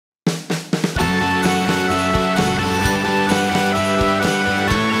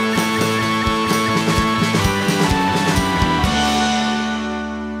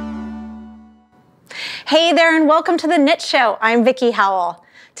Hey there and welcome to the Knit Show. I'm Vickie Howell.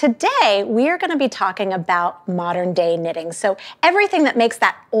 Today we are going to be talking about modern day knitting. So everything that makes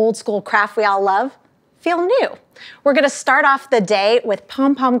that old school craft we all love feel new. We're going to start off the day with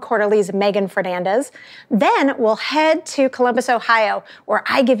PomPom Quarterly's Meghan Fernandes. Then we'll head to Columbus, Ohio, where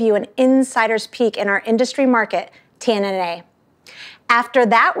I give you an insider's peek in our industry market, TNNA. After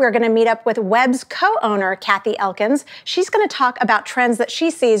that, we're going to meet up with Web's co-owner, Kathy Elkins. She's going to talk about trends that she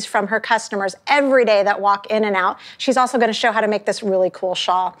sees from her customers every day that walk in and out. She's also going to show how to make this really cool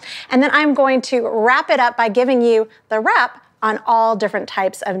shawl. And then I'm going to wrap it up by giving you the wrap on all different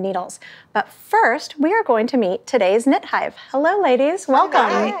types of needles. But first, we are going to meet today's Knit Hive. Hello, ladies. Welcome.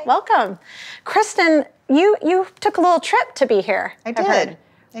 Hi. Welcome. Kristen, you took a little trip to be here. I did. I did.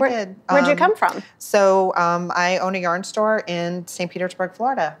 Where'd you come from? So I own a yarn store in St. Petersburg,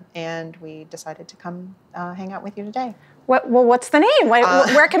 Florida, and we decided to come hang out with you today. What's the name?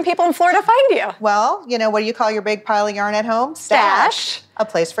 Where can people in Florida find you? Well, you know, what do you call your big pile of yarn at home? Stash. A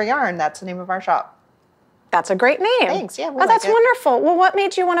place for yarn. That's the name of our shop. That's a great name. Thanks. Yeah, that's wonderful. Well, what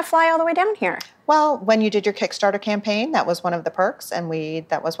made you want to fly all the way down here? Well, when you did your Kickstarter campaign, that was one of the perks, and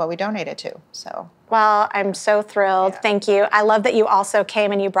that was what we donated to. So. Well, I'm so thrilled. Yeah. Thank you. I love that you also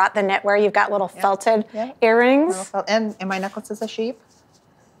came and you brought the knitwear. You've got little felted earrings. And my necklace is a sheep.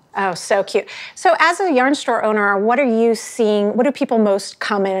 Oh, so cute. So as a yarn store owner, what are you seeing? What do people most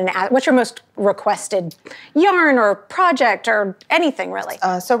come in and ask? What's your most requested yarn or project or anything really?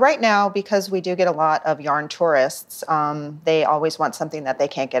 So right now, because we do get a lot of yarn tourists, they always want something that they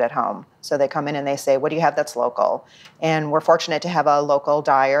can't get at home. So they come in and they say, what do you have that's local? And we're fortunate to have a local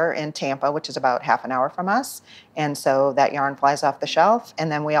dyer in Tampa, which is about half an hour from us. And so that yarn flies off the shelf. And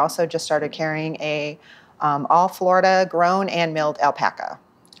then we also just started carrying a all Florida grown and milled alpaca.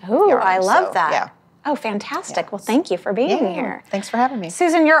 Oh, I love that. Yeah. Oh, fantastic. Well, thank you for being here. Thanks for having me.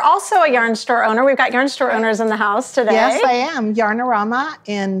 Susan, you're also a yarn store owner. We've got yarn store owners in the house today. Yes, I am. Yarnorama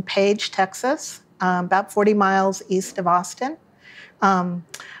in Page, Texas, about 40 miles east of Austin.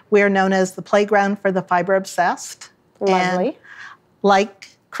 We are known as the playground for the fiber obsessed. Lovely. And like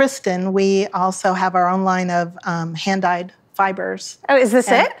Kristen, we also have our own line of hand-dyed fibers. Oh, is this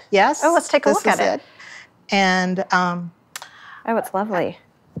it? Yes. Oh, let's take a look at it. And oh, it's lovely.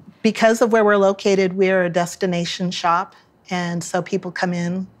 Because of where we're located, we're a destination shop, and so people come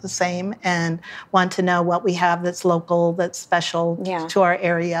in the same and want to know what we have that's local, that's special to our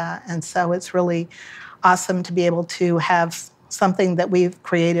area, and so it's really awesome to be able to have something that we've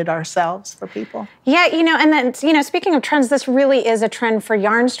created ourselves for people. Yeah, you know, and then, you know, speaking of trends, this really is a trend for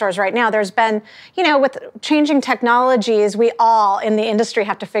yarn stores right now. There's been, you know, with changing technologies, we all in the industry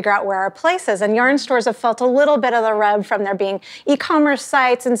have to figure out where our place is, and yarn stores have felt a little bit of the rub from there being e-commerce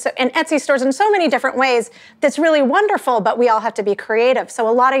sites and Etsy stores in so many different ways. That's really wonderful, but we all have to be creative. So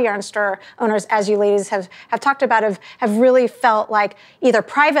a lot of yarn store owners, as you ladies have talked about, have really felt like either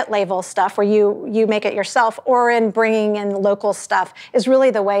private label stuff where you make it yourself, or in bringing in local stuff is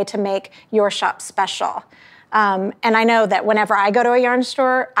really the way to make your shop special. And I know that whenever I go to a yarn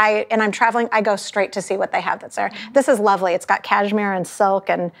store and I'm traveling, I go straight to see what they have that's there. This is lovely. It's got cashmere and silk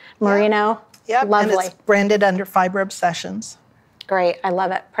and merino. Yep. Lovely. And it's branded under Fiber Obsessions. Great. I love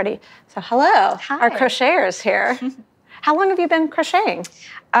it. Pretty. So hello. Hi. Our crocheters here. How long have you been crocheting?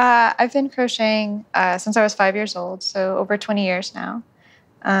 I've been crocheting since I was 5 years old, so over 20 years now.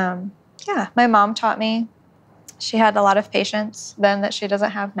 Yeah, my mom taught me. She had a lot of patience then that she doesn't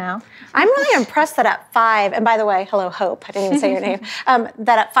have now. I'm really impressed that at 5, and by the way, hello, Hope, I didn't even say your name,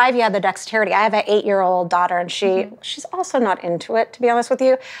 that at 5 you had the dexterity. I have an 8-year-old daughter, and she's also not into it, to be honest with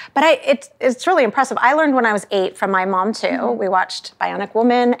you. But it's really impressive. I learned when I was 8 from my mom, too. We watched Bionic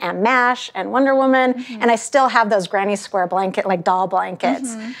Woman and MASH and Wonder Woman, and I still have those granny square blanket, like doll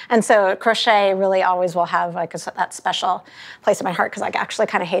blankets. And so crochet really always will have like that special place in my heart, because I actually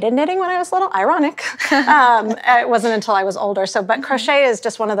kind of hated knitting when I was little. Ironic. It wasn't until I was older. But crochet is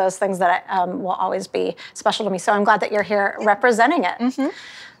just one of those things that will always be special to me. So I'm glad that you're here representing it.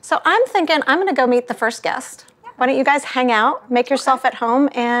 So I'm thinking I'm going to go meet the first guest. Why don't you guys hang out, make yourself at home,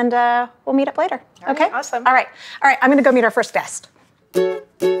 and we'll meet up later. Okay? Awesome. All right. I'm going to go meet our first guest.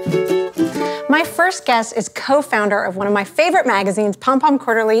 My first guest is co-founder of one of my favorite magazines, PomPom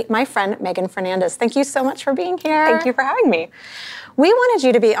Quarterly, my friend Meghan Fernandes. Thank you so much for being here. Thank you for having me. We wanted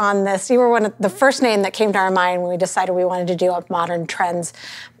you to be on this. You were one of the first name that came to our mind when we decided we wanted to do a modern trends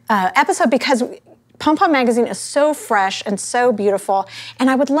episode, because PomPom magazine is so fresh and so beautiful. And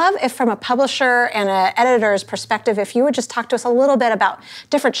I would love if, from a publisher and an editor's perspective, if you would just talk to us a little bit about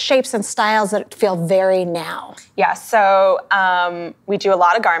different shapes and styles that feel very now. Yeah, so we do a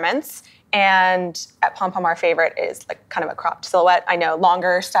lot of garments. And at PomPom, our favorite is like kind of a cropped silhouette. I know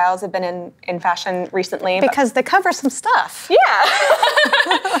longer styles have been in fashion recently. Because they cover some stuff. Yeah.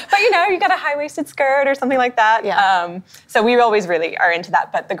 But you know, you got a high-waisted skirt or something like that. Yeah. So we always really are into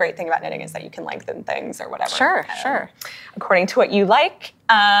that. But the great thing about knitting is that you can lengthen things or whatever. Sure, sure. According to what you like.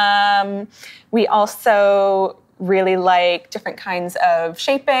 We also really like different kinds of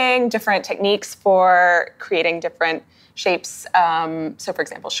shaping, different techniques for creating different shapes. So for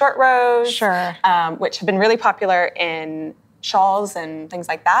example, short rows, Sure. Which have been really popular in shawls and things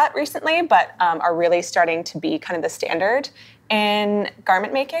like that recently, but are really starting to be kind of the standard in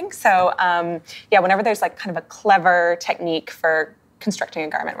garment making. So yeah, whenever there's like kind of a clever technique for constructing a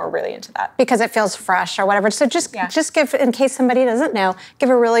garment, we're really into that. Because it feels fresh or whatever. So just give, in case somebody doesn't know,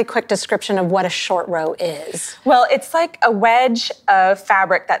 give a really quick description of what a short row is. Well, it's like a wedge of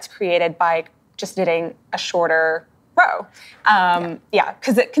fabric that's created by just knitting a shorter row. Yeah,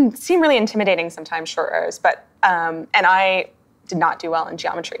 because it can seem really intimidating sometimes, short rows, but, and I did not do well in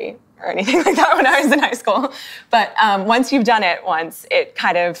geometry or anything like that when I was in high school. But once you've done it once, it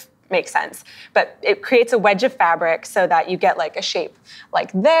kind of makes sense. But it creates a wedge of fabric so that you get like a shape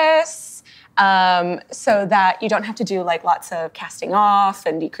like this, so that you don't have to do like lots of casting off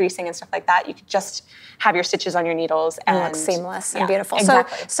and decreasing and stuff like that. You could just have your stitches on your needles and it looks seamless and beautiful.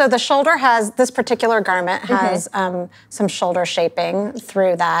 Exactly. So the shoulder has, this particular garment has some shoulder shaping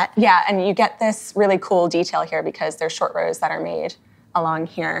through that. Yeah, and you get this really cool detail here because there's short rows that are made along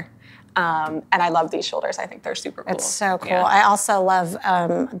here. And I love these shoulders. I think they're super cool. It's so cool. Yeah. I also love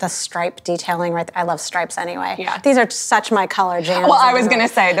the stripe detailing right there. I love stripes anyway. Yeah. These are such my color jams. Well, I was going to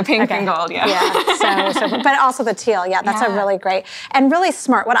say the pink and gold, yeah. Yeah, so, but also the teal. Yeah, that's a really great and really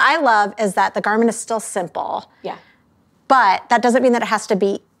smart. What I love is that the garment is still simple. Yeah. But that doesn't mean that it has to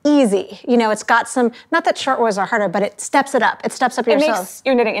be easy. You know, it's got some, not that short rows are harder, but it steps it up. It steps up your It sews. makes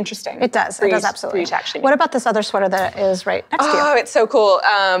your knitting interesting. It does. It does absolutely. What about this other sweater that is right next to you? Oh, it's so cool.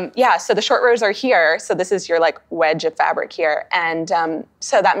 Yeah, so the short rows are here. So this is your like wedge of fabric here. And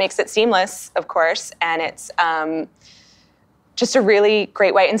so that makes it seamless, of course. And it's just a really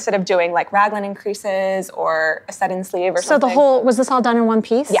great way, instead of doing like raglan increases or a set-in sleeve or something. So the whole, was this all done in one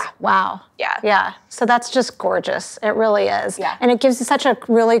piece? Yeah. Wow. Yeah. Yeah. So that's just gorgeous. It really is. Yeah. And it gives you such a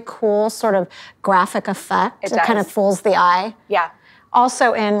really cool sort of graphic effect. It kind of does. fools the eye. Yeah.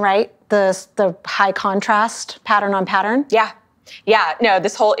 Also in, right, the high contrast pattern on pattern. Yeah. Yeah. No,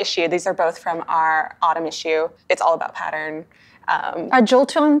 this whole issue, these are both from our autumn issue. It's all about pattern. Are jewel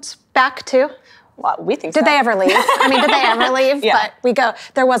tones back too? Well, we think so. Did they ever leave? I mean, did they ever leave? Yeah.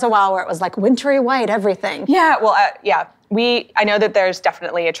 But there was a while where it was like wintry white, everything. Yeah, well, yeah. I know that there's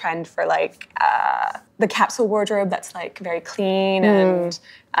definitely a trend for like the capsule wardrobe that's like very clean and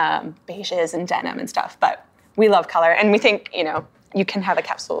beiges and denim and stuff, but we love color and we think, you know, you can have a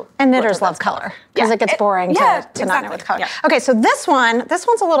capsule. And knitters love color because it gets boring to not knit with color. Yeah. Okay, so this one's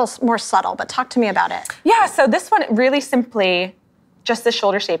a little more subtle, but talk to me about it. Yeah, so this one really simply, just the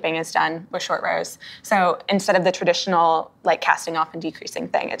shoulder shaping is done with short rows. So instead of the traditional like casting off and decreasing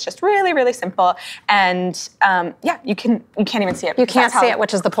thing, it's just really, really simple. And yeah, you can't even see it. You can't see it,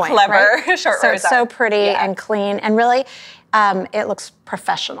 which is the point. Clever right? short so rows. It's so pretty and clean, and really, it looks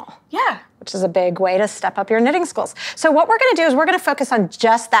professional. Yeah. Which is a big way to step up your knitting skills. So what we're going to do is we're going to focus on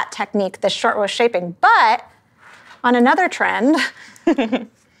just that technique, the short row shaping, but on another trend.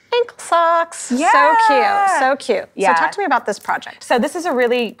 Ankle socks. Yeah. So cute. So cute. Yeah. So talk to me about this project. So this is a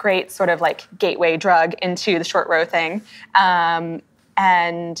really great sort of like gateway drug into the short row thing.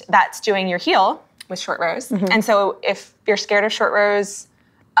 And that's doing your heel with short rows. And so if you're scared of short rows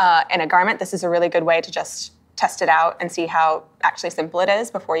in a garment, this is a really good way to just test it out and see how actually simple it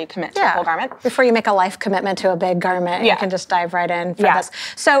is before you commit to a whole garment. Before you make a life commitment to a big garment, you can just dive right in for this.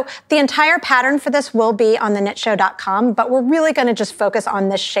 So the entire pattern for this will be on theknitshow.com, but we're really going to just focus on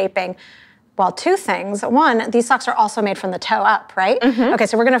this shaping. Well, two things. One, these socks are also made from the toe up, right? Okay,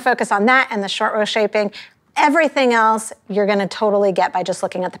 so we're going to focus on that and the short row shaping. Everything else you're going to totally get by just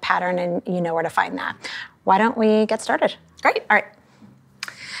looking at the pattern, and you know where to find that. Why don't we get started? Great. All right.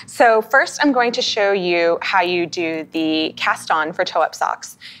 So first I'm going to show you how you do the cast on for toe up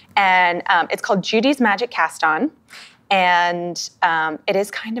socks. And it's called Judy's Magic Cast On. And it is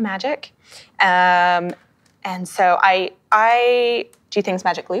kind of magic. And so I do things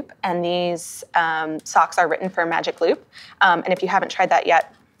magic loop, and these socks are written for magic loop. And if you haven't tried that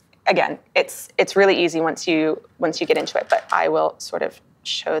yet, again, it's really easy once you get into it, but I will sort of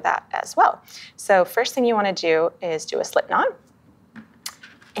show that as well. So first thing you want to do is do a slip knot.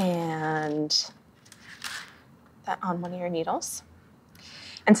 And that on one of your needles.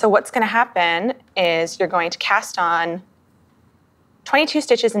 And so what's going to happen is you're going to cast on 22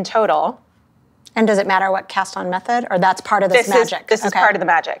 stitches in total. And does it matter what cast on method, or that's part of this magic? This is part of the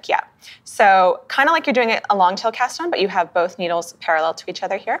magic, yeah. So kind of like you're doing a long tail cast on, but you have both needles parallel to each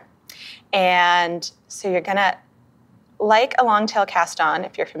other here. And so you're gonna, like a long tail cast on,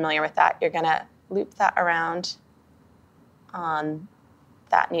 if you're familiar with that, you're gonna loop that around on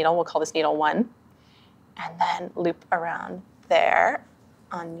that needle. We'll call this needle 1. And then loop around there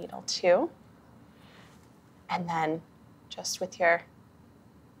on needle 2. And then just with your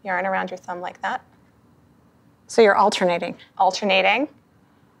yarn around your thumb like that. So you're alternating. Alternating.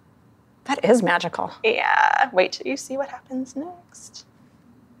 That is magical. Yeah, wait till you see what happens next.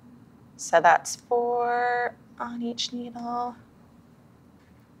 So that's 4 on each needle.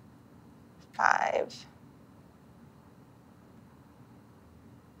 5.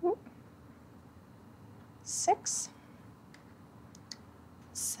 6.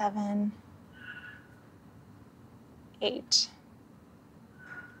 7. 8.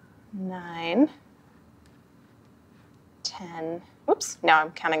 9, 10, oops, no,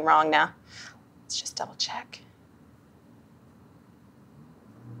 I'm counting wrong now. Let's just double check.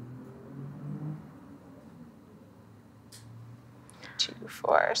 2,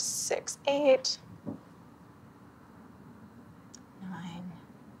 4, 6, 8, 9,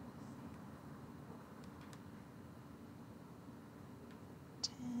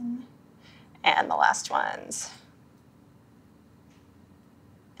 10, and the last one's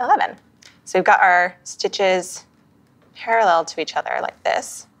 11. So we've got our stitches parallel to each other like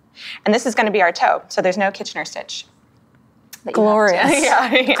this. And this is going to be our toe. So there's no Kitchener stitch. Glorious.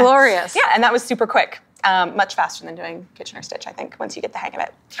 Yeah. Glorious. Yeah, and that was super quick. Much faster than doing Kitchener stitch, I think, once you get the hang of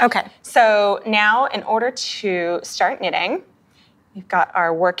it. Okay. So now in order to start knitting, we've got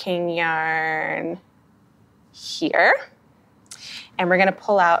our working yarn here. And we're going to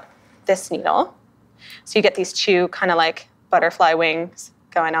pull out this needle. So you get these 2 kind of like butterfly wings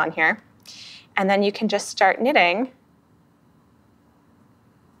going on here. And then you can just start knitting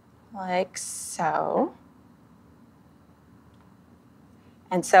like so.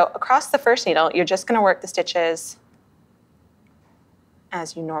 And so across the first needle, you're just going to work the stitches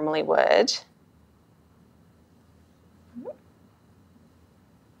as you normally would.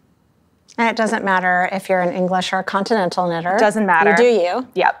 And it doesn't matter if you're an English or a continental knitter. Doesn't matter. You do you.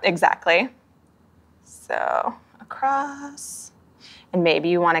 Yep, exactly. So across. And maybe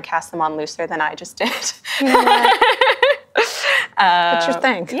you want to cast them on looser than I just did. You know what? That's your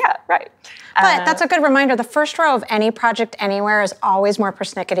thing. Yeah, right. But that's a good reminder. The first row of any project anywhere is always more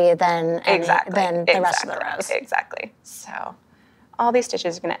persnickety than the rest of the rows. Exactly. So all these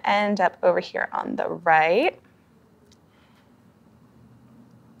stitches are going to end up over here on the right.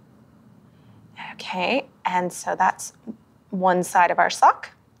 Okay, and so that's one side of our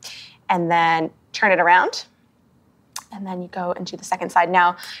sock. And then turn it around. And then you go and do the second side.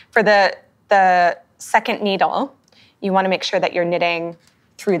 Now, for the second needle, you want to make sure that you're knitting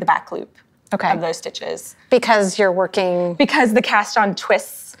through the back loop of those stitches. Because you're working... Because the cast-on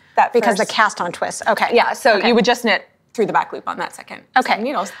twists that Because the cast-on twists, okay. Yeah, so you would just knit through the back loop on that second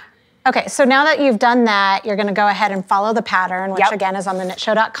needles. Okay, so now that you've done that, you're gonna go ahead and follow the pattern, which again is on the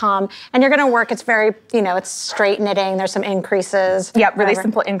knitshow.com, and you're gonna work, it's very, it's straight knitting, there's some increases. Yep, really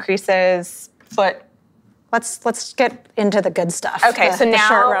simple increases, foot. Let's get into the good stuff. Okay, so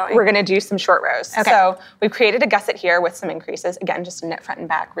now we're gonna do some short rows. Okay. So we've created a gusset here with some increases. Again, just a knit front and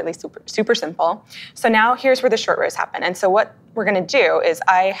back, really super simple. So now here's where the short rows happen. And so what we're gonna do is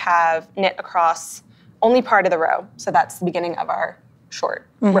I have knit across only part of the row. So that's the beginning of our short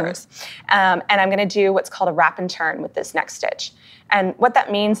rows. And I'm gonna do what's called a wrap and turn with this next stitch. And what that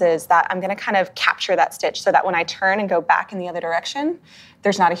means is that I'm gonna kind of capture that stitch so that when I turn and go back in the other direction,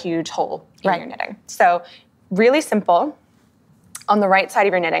 there's not a huge hole in your knitting. So really simple. On the right side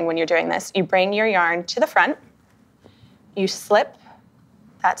of your knitting when you're doing this, you bring your yarn to the front, you slip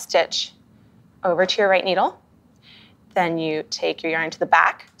that stitch over to your right needle, then you take your yarn to the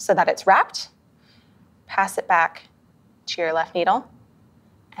back so that it's wrapped, pass it back to your left needle,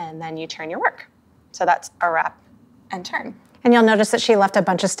 and then you turn your work. So that's a wrap and turn. And you'll notice that she left a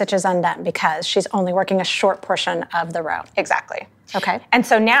bunch of stitches undone because she's only working a short portion of the row. Exactly. Okay. And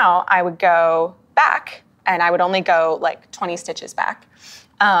so now I would go back, and I would only go like 20 stitches back,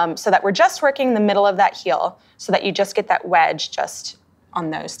 so that we're just working the middle of that heel so that you just get that wedge just on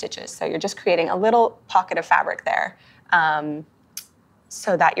those stitches. So you're just creating a little pocket of fabric there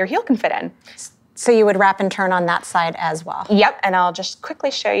so that your heel can fit in. So you would wrap and turn on that side as well. Yep, and I'll just quickly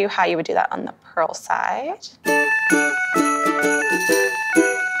show you how you would do that on the purl side.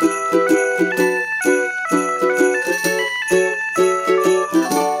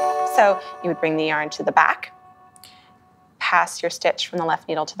 So you would bring the yarn to the back, pass your stitch from the left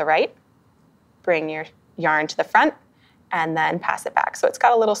needle to the right, bring your yarn to the front, and then pass it back. So it's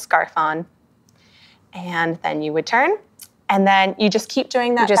got a little scarf on. And then you would turn, and then you just keep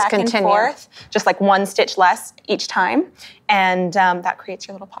doing that back and forth, just like one stitch less each time, and that creates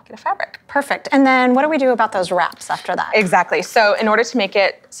your little pocket of fabric. Perfect. And then what do we do about those wraps after that? Exactly. So in order to make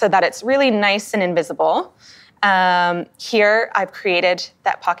it so that it's really nice and invisible, here I've created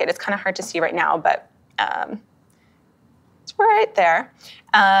that pocket. It's kind of hard to see right now, but it's right there.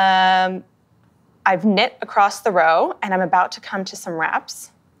 I've knit across the row, and I'm about to come to some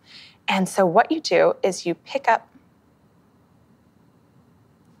wraps. And so what you do is you pick up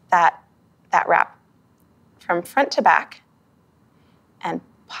that wrap from front to back and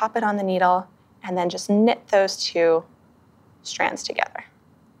pop it on the needle, and then just knit those two strands together.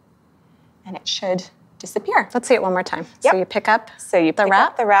 And it should disappear. Let's see it one more time. Yep. So you pick up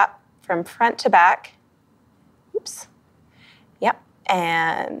the wrap from front to back. Oops. Yep.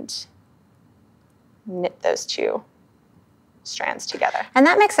 And knit those two strands together. And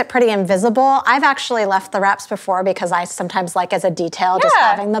that makes it pretty invisible. I've actually left the wraps before because I sometimes like as a detail just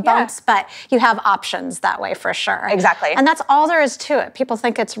having the bumps, but you have options that way for sure. Exactly. And that's all there is to it. People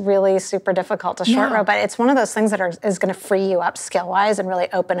think it's really super difficult to short row, but it's one of those things that is going to free you up skill-wise and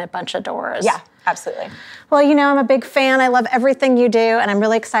really open a bunch of doors. Yeah, absolutely. Well, you know, I'm a big fan. I love everything you do, and I'm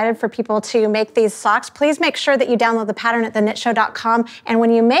really excited for people to make these socks. Please make sure that you download the pattern at thenitshow.com, and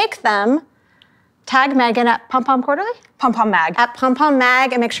when you make them, tag Meghan at PomPom Quarterly? PomPom Mag. At PomPom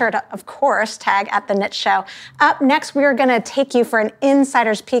Mag, and make sure to, of course, tag at The Knit Show. Up next, we are going to take you for an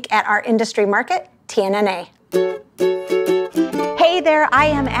insider's peek at our industry market, TNNA. Hey there, I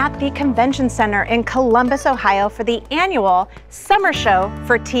am at the Convention Center in Columbus, Ohio for the annual summer show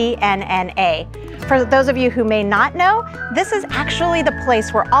for TNNA. For those of you who may not know, this is actually the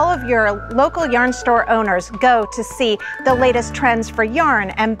place where all of your local yarn store owners go to see the latest trends for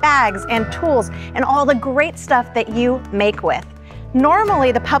yarn and bags and tools and all the great stuff that you make with.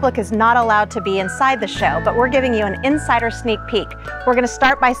 Normally, the public is not allowed to be inside the show, but we're giving you an insider sneak peek. We're going to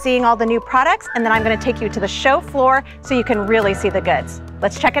start by seeing all the new products, and then I'm going to take you to the show floor so you can really see the goods.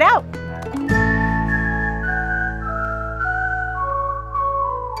 Let's check it out.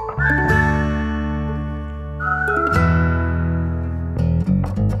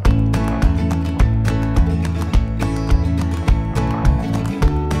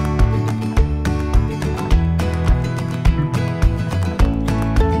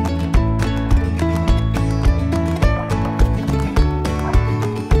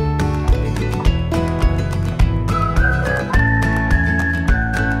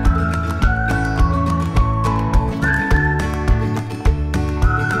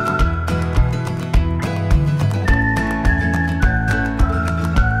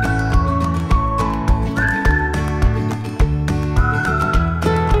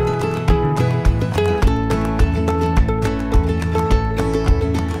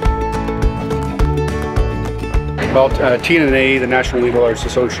 Well, TNNA, the National Legal Arts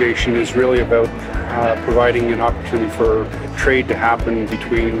Association, is really about providing an opportunity for trade to happen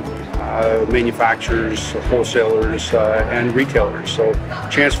between manufacturers, wholesalers, and retailers. So a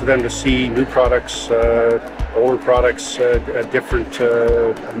chance for them to see new products, older products, different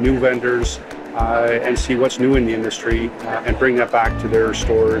new vendors, and see what's new in the industry and bring that back to their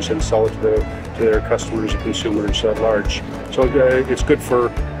stores and sell it to their customers and consumers at large. So it's good for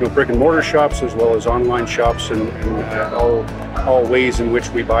brick and mortar shops as well as online shops and all ways in which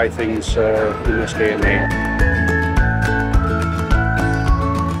we buy things in this day and age.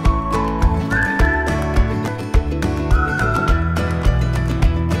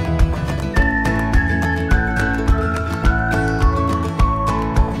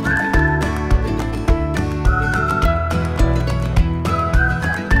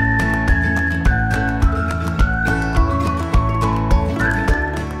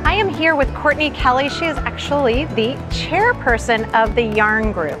 Here with Courtney Kelly. She is actually the chairperson of the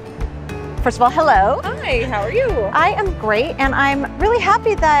yarn group. First of all, hello. Hi, how are you? I am great, and I'm really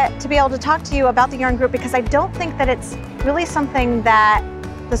happy to be able to talk to you about the yarn group because I don't think that it's really something that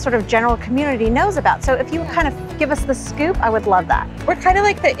the sort of general community knows about. So if you kind of give us the scoop, I would love that. We're kind of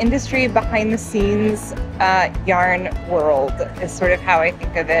like the industry behind the scenes yarn world is sort of how I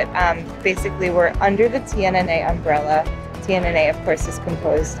think of it. Basically, we're under the TNNA umbrella. TNNA, of course, is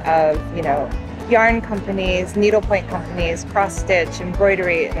composed of, yarn companies, needlepoint companies, cross-stitch,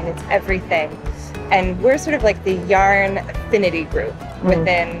 embroidery, I mean, it's everything. And we're sort of like the yarn affinity group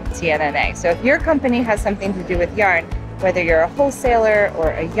within TNNA. So if your company has something to do with yarn, whether you're a wholesaler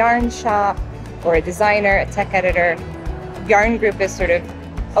or a yarn shop or a designer, a tech editor, Yarn Group is sort of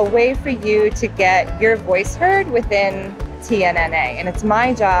a way for you to get your voice heard within TNNA. And it's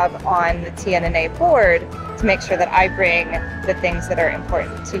my job on the TNNA board to make sure that I bring the things that are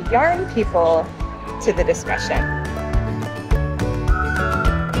important to yarn people to the discussion.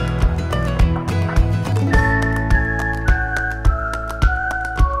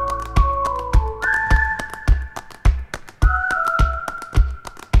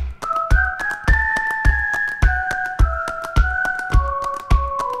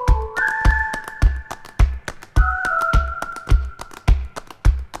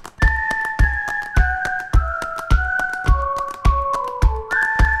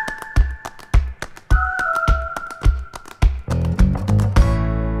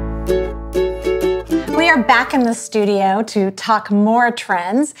 Back in the studio to talk more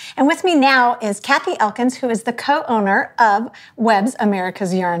trends. And with me now is Kathy Elkins, who is the co-owner of Webb's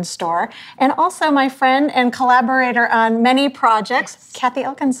America's Yarn Store, and also my friend and collaborator on many projects. Yes. Kathy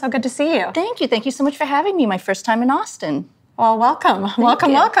Elkins, so good to see you. Thank you. Thank you so much for having me. My first time in Austin. Well, welcome.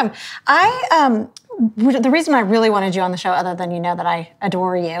 Welcome. The reason I really wanted you on the show, other than you know that I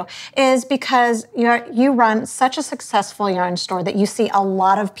adore you, is because you run such a successful yarn store that you see a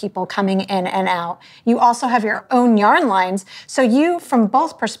lot of people coming in and out. You also have your own yarn lines, so you, from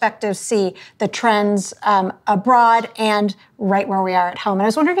both perspectives, see the trends abroad and right where we are at home. And I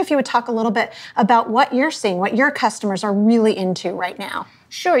was wondering if you would talk a little bit about what you're seeing, what your customers are really into right now.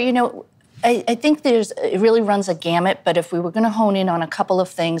 Sure. I think it really runs a gamut, but if we were going to hone in on a couple of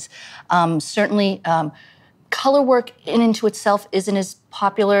things, certainly color work in and to itself isn't as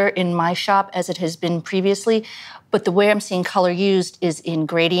popular in my shop as it has been previously, but the way I'm seeing color used is in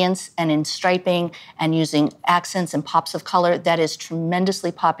gradients and in striping and using accents and pops of color. That is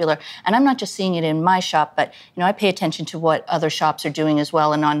tremendously popular. And I'm not just seeing it in my shop, but I pay attention to what other shops are doing as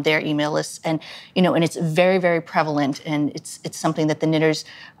well and on their email lists. And and it's very, very prevalent, and it's something that the knitters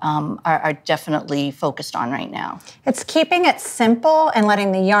are definitely focused on right now. It's keeping it simple and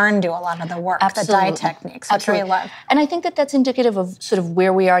letting the yarn do a lot of the work, Absolutely. the dye techniques, which we love. And I think that that's indicative of sort of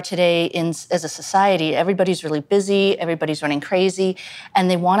where we are today as a society. Everybody's really busy, everybody's running crazy, and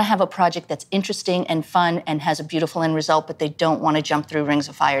they want to have a project that's interesting and fun and has a beautiful end result, but they don't want to jump through rings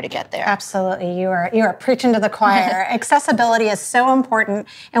of fire to get there. Absolutely. You are preaching to the choir. Accessibility is so important,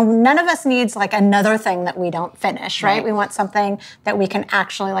 and none of us needs like another thing that we don't finish, right? We want something that we can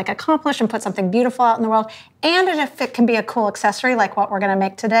actually accomplish and put something beautiful out in the world. And if it can be a cool accessory like what we're going to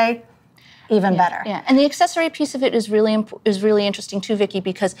make today, even better. Yeah, and the accessory piece of it is really interesting too, Vicki,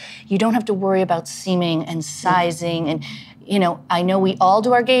 because you don't have to worry about seaming and sizing. And I know we all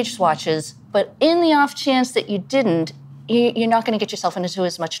do our gauge swatches, but in the off chance that you didn't, you're not going to get yourself into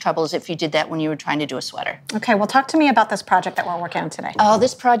as much trouble as if you did that when you were trying to do a sweater. Okay, well, talk to me about this project that we're working on today. Oh,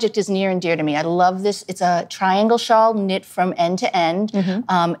 this project is near and dear to me. I love this. It's a triangle shawl knit from end to end.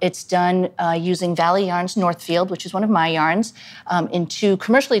 Mm-hmm. It's done using Valley Yarns Northfield, which is one of my yarns, in 2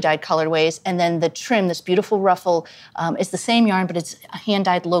 commercially dyed colorways. And then the trim, this beautiful ruffle, is the same yarn, but it's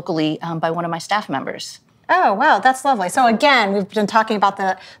hand-dyed locally by one of my staff members. Oh, wow, that's lovely. So again, we've been talking about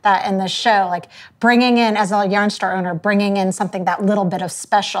that in the show, like bringing in, as a yarn store owner, bringing in something that little bit of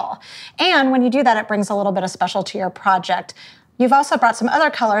special. And when you do that, it brings a little bit of special to your project. You've also brought some other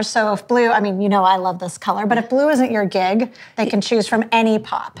colors, so if blue, I love this color, but if blue isn't your gig, they can choose from any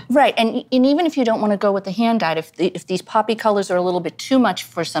pop. Right, and even if you don't want to go with the hand-dyed, if these poppy colors are a little bit too much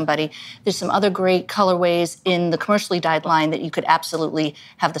for somebody, there's some other great colorways in the commercially dyed line that you could absolutely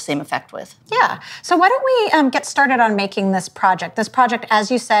have the same effect with. Yeah, so why don't we get started on making this project? This project, as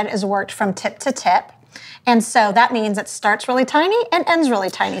you said, is worked from tip to tip. And so that means it starts really tiny and ends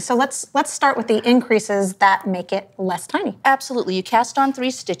really tiny. So let's start with the increases that make it less tiny. Absolutely. You cast on 3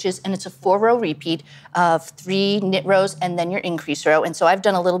 stitches, and it's a 4-row repeat of 3 knit rows and then your increase row. And so I've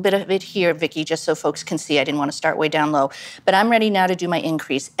done a little bit of it here, Vicki, just so folks can see. I didn't want to start way down low. But I'm ready now to do my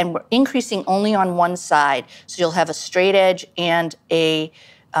increase. And we're increasing only on one side. So you'll have a straight edge and a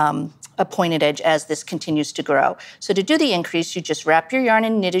pointed edge as this continues to grow. So to do the increase, you just wrap your yarn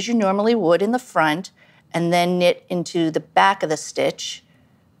and knit as you normally would in the front, and then knit into the back of the stitch,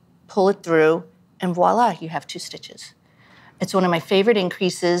 pull it through, and voila, you have 2 stitches. It's one of my favorite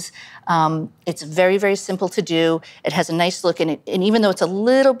increases. It's very, very simple to do. It has a nice look, and even though it's a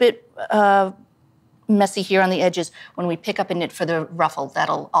little bit messy here on the edges, when we pick up a knit for the ruffle,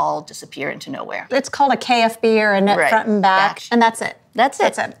 that'll all disappear into nowhere. It's called a KFB, or a knit front and back, and that's it. That's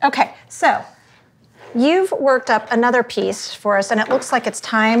it. Okay, so you've worked up another piece for us, and it looks like it's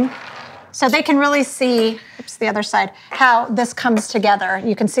time So they can really see, oops, the other side, how this comes together.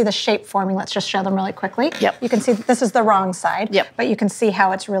 You can see the shape forming. Let's just show them really quickly. Yep. You can see this is the wrong side, yep. But you can see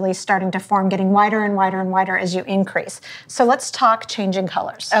how it's really starting to form, getting wider and wider and wider as you increase. So let's talk changing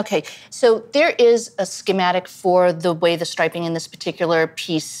colors. Okay, so there is a schematic for the way the striping in this particular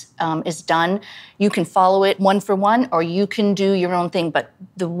piece is done. You can follow it one for one, or you can do your own thing, but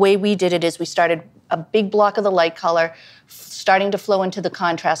the way we did it is we started a big block of the light color, starting to flow into the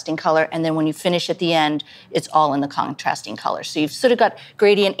contrasting color, and then when you finish at the end, it's all in the contrasting color. So you've sort of got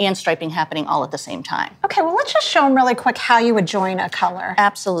gradient and striping happening all at the same time. Okay, well, let's just show them really quick how you would join a color.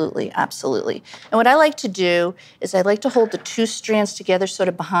 Absolutely, absolutely. And what I like to do is I like to hold the two strands together sort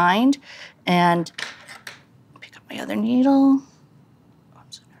of behind and pick up my other needle. Oh,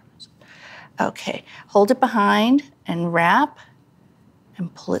 I'm so nervous. Okay, hold it behind and wrap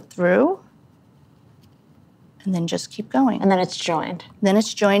and pull it through. And then just keep going. And then it's joined. Then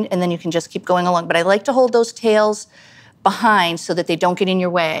it's joined, and then you can just keep going along. But I like to hold those tails behind so that they don't get in your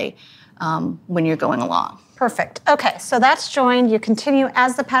way when you're going along. Perfect. Okay, so that's joined. You continue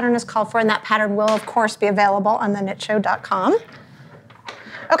as the pattern is called for, and that pattern will, of course, be available on thenitshow.com.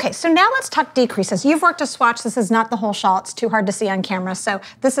 Okay, so now let's talk decreases. You've worked a swatch. This is not the whole shawl. It's too hard to see on camera. So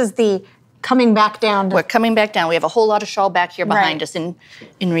this is the coming back down. We're coming back down. We have a whole lot of shawl back here behind us in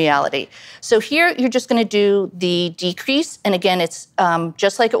reality. So here you're just going to do the decrease. And again, it's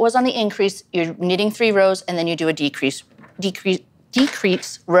just like it was on the increase. You're knitting 3 rows, and then you do a decrease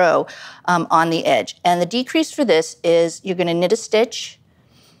row on the edge. And the decrease for this is you're going to knit a stitch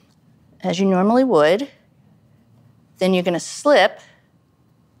as you normally would. Then you're going to slip.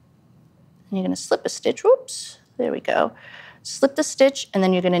 And you're going to slip a stitch. Whoops. There we go. Slip the stitch, and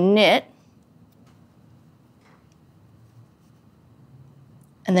then you're going to knit.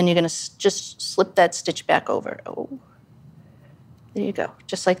 And then you're going to just slip that stitch back over. Oh, there you go,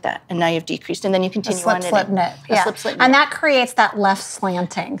 just like that. And now you've decreased, and then you continue on knitting. Slip, knit. Yeah. Slip, knit. And that creates that left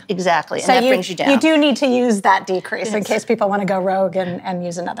slanting. Exactly, and so that brings you down. You do need to use that decrease in case people want to go rogue and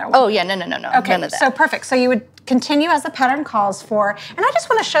use another one. Oh, yeah, no, Okay, none of that. so perfect. So you would continue as the pattern calls for. And I just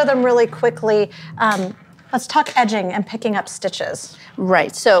want to show them really quickly. Let's talk edging and picking up stitches.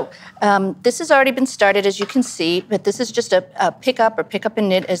 Right, so this has already been started, as you can see, but this is just a pick up and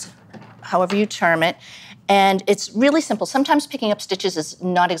knit, as however you term it. And it's really simple. Sometimes picking up stitches is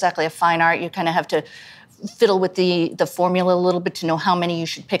not exactly a fine art. You kind of have to fiddle with the formula a little bit to know how many you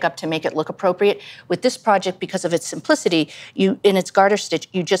should pick up to make it look appropriate. With this project, because of its simplicity, in its garter stitch,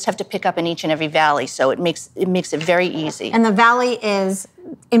 you just have to pick up in each and every valley, so it makes it very easy. And the valley is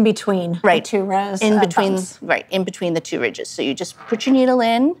in between the 2 rows in of between bumps. Right, in between the 2 ridges. So you just put your needle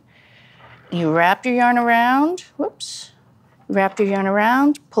in, you wrap your yarn around, wrap your yarn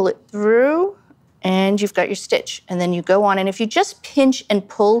around, pull it through, and you've got your stitch. And then you go on, and if you just pinch and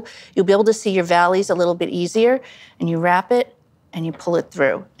pull, you'll be able to see your valleys a little bit easier, and you wrap it, and you pull it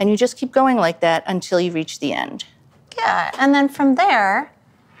through. And you just keep going like that until you reach the end. Yeah, and then from there,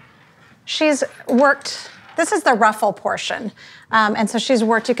 she's worked, this is the ruffle portion. And so she's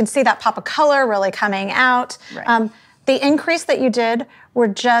worked, you can see that pop of color really coming out. Right. The increase that you did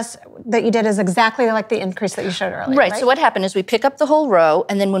is exactly like the increase that you showed earlier, right? So what happened is we pick up the whole row,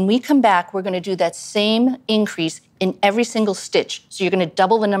 and then when we come back, we're going to do that same increase in every single stitch. So you're going to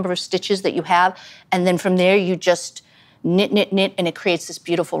double the number of stitches that you have, and then from there you just knit, and it creates this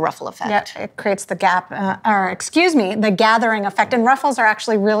beautiful ruffle effect. Yeah, it creates the the gathering effect. And ruffles are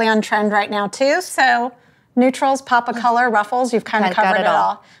actually really on trend right now too. So neutrals, pop of color, ruffles, you've kind of covered it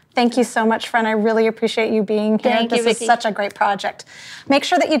all. Thank you so much, friend. I really appreciate you being here. Thank you, This Vickie. is such a great project. Make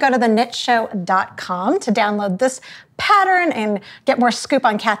sure that you go to thenitshow.com to download this pattern and get more scoop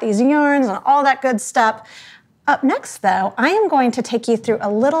on Kathy's yarns and all that good stuff. Up next, though, I am going to take you through a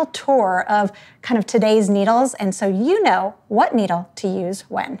little tour of kind of today's needles, and so you know what needle to use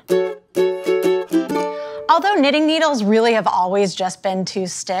when. Although knitting needles really have always just been 2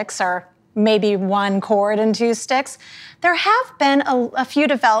 sticks, or maybe 1 cord and 2 sticks, there have been a few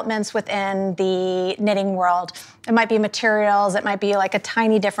developments within the knitting world. It might be materials, it might be like a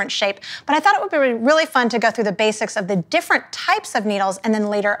tiny different shape, but I thought it would be really fun to go through the basics of the different types of needles, and then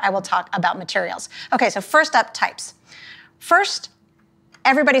later I will talk about materials. Okay, so first up, types. First,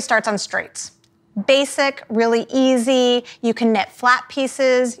 everybody starts on straights. Basic, really easy. You can knit flat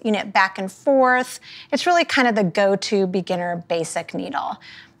pieces, you knit back and forth. It's really kind of the go-to beginner basic needle.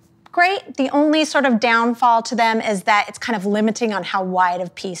 Great. The only sort of downfall to them is that it's kind of limiting on how wide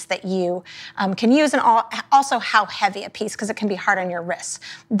of piece that you can use, and also how heavy a piece, because it can be hard on your wrists.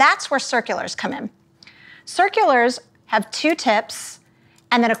 That's where circulars come in. Circulars have 2 tips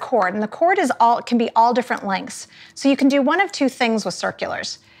and then a cord, and the cord can be all different lengths. So you can do one of 2 things with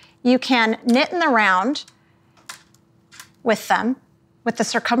circulars. you can knit in the round with them, with the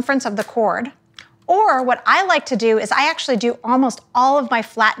circumference of the cord. Or what I like to do is I actually do almost all of my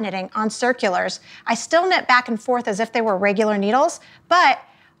flat knitting on circulars. I still knit back and forth as if they were regular needles, but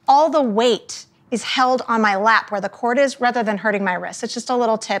all the weight is held on my lap where the cord is rather than hurting my wrist. It's just a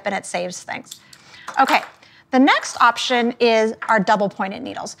little tip and it saves things. Okay, the next option is our double pointed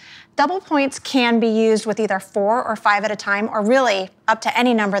needles. Double points can be used with either 4 or 5 at a time, or really up to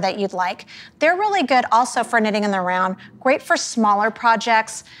any number that you'd like. They're really good also for knitting in the round, great for smaller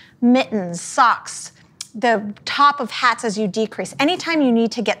projects, mittens, socks, the top of hats as you decrease. Anytime you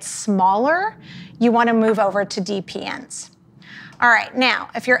need to get smaller, you want to move over to DPNs. All right, now,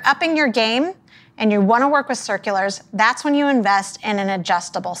 if you're upping your game and you want to work with circulars, that's when you invest in an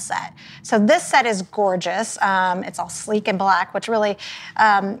adjustable set. So this set is gorgeous. It's all sleek and black, which really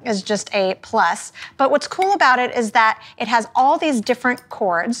is just a plus. But what's cool about it is that it has all these different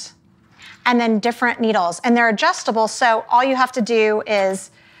cords and then different needles, and they're adjustable, so all you have to do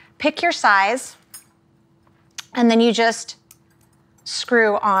is pick your size, and then you just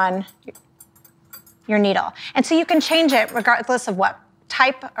screw on your needle. And so you can change it regardless of what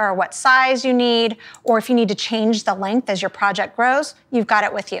type or what size you need, or if you need to change the length as your project grows, you've got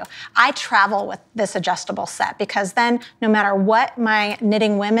it with you. I travel with this adjustable set because then no matter what my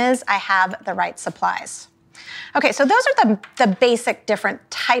knitting whim is, I have the right supplies. Okay, so those are the basic different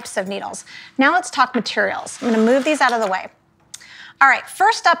types of needles. Now let's talk materials. I'm gonna move these out of the way. All right,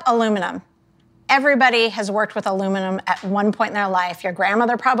 first up, aluminum. Everybody has worked with aluminum at one point in their life. Your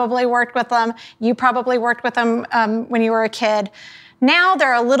grandmother probably worked with them. You probably worked with them when you were a kid. Now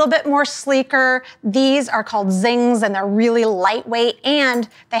they're a little bit more sleeker. These are called zings, and they're really lightweight, and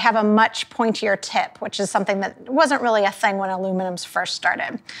they have a much pointier tip, which is something that wasn't really a thing when aluminums first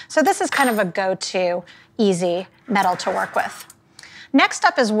started. So this is kind of a go-to, easy metal to work with. Next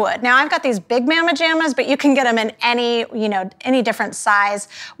up is wood. Now I've got these big mamma jammas, but you can get them in any different size.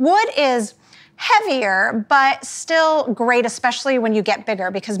 Wood is heavier, but still great, especially when you get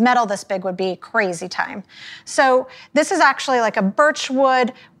bigger, because metal this big would be crazy time. So this is actually like a birch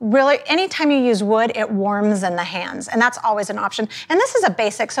wood. Really, anytime you use wood, it warms in the hands, and that's always an option. And this is a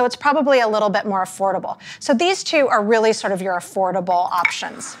basic, so it's probably a little bit more affordable. So these two are really sort of your affordable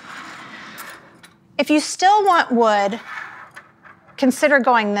options. If you still want wood, consider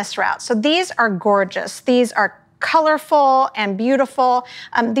going this route. So these are gorgeous. These are colorful and beautiful.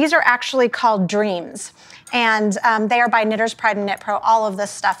 These are actually called Dreams. And they are by Knitters Pride and Knit Pro. All of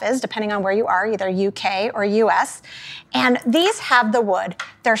this stuff is, depending on where you are, either UK or US. And these have the wood.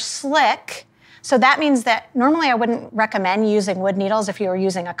 They're slick. So that means that normally I wouldn't recommend using wood needles if you were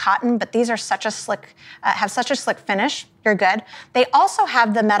using a cotton, but these are such a slick, have such a slick finish, you're good. They also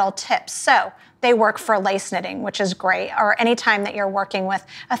have the metal tips. So they work for lace knitting, which is great, or any time that you're working with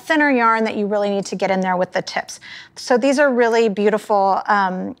a thinner yarn that you really need to get in there with the tips. So these are really beautiful,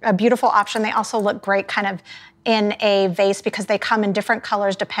 a beautiful option. They also look great kind of in a vase because they come in different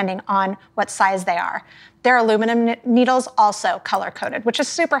colors depending on what size they are. Their aluminum needles also color-coded, which is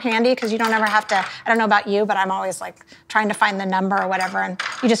super handy because you don't ever have to, I don't know about you, but I'm always like trying to find the number or whatever, and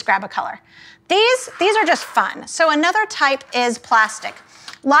you just grab a color. These are just fun. So another type is plastic.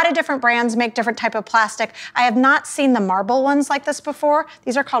 A lot of different brands make different type of plastic. I have not seen the marble ones like this before.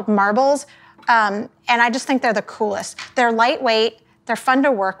 These are called marbles, and I just think they're the coolest. They're lightweight, they're fun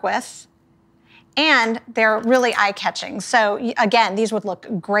to work with, and they're really eye-catching. So again, these would look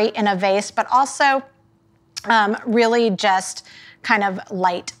great in a vase, but also really just kind of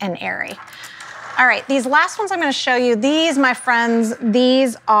light and airy. All right, these last ones I'm going to show you, these, my friends,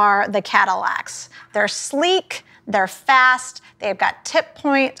 these are the Cadillacs. They're sleek, they're fast, they've got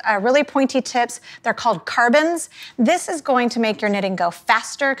really pointy tips. They're called carbons. This is going to make your knitting go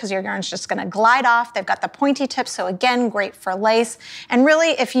faster because your yarn's just going to glide off. They've got the pointy tips, so again, great for lace. And really,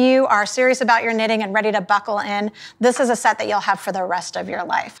 if you are serious about your knitting and ready to buckle in, this is a set that you'll have for the rest of your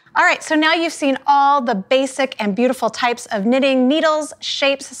life. All right, so now you've seen all the basic and beautiful types of knitting needles,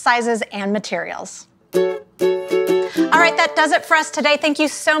 shapes, sizes, and materials. All right, that does it for us today. Thank you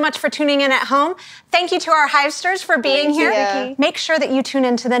so much for tuning in at home. Thank you to our Hivesters for being here. Vickie. Make sure that you tune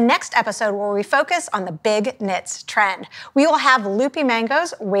into the next episode where we focus on the big knits trend. We will have Loopy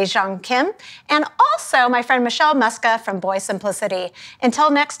Mango's Wei-Zhang Kim and also my friend Michelle Muska from Boy Simplicity.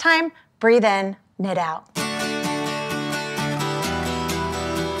 Until next time, breathe in, knit out.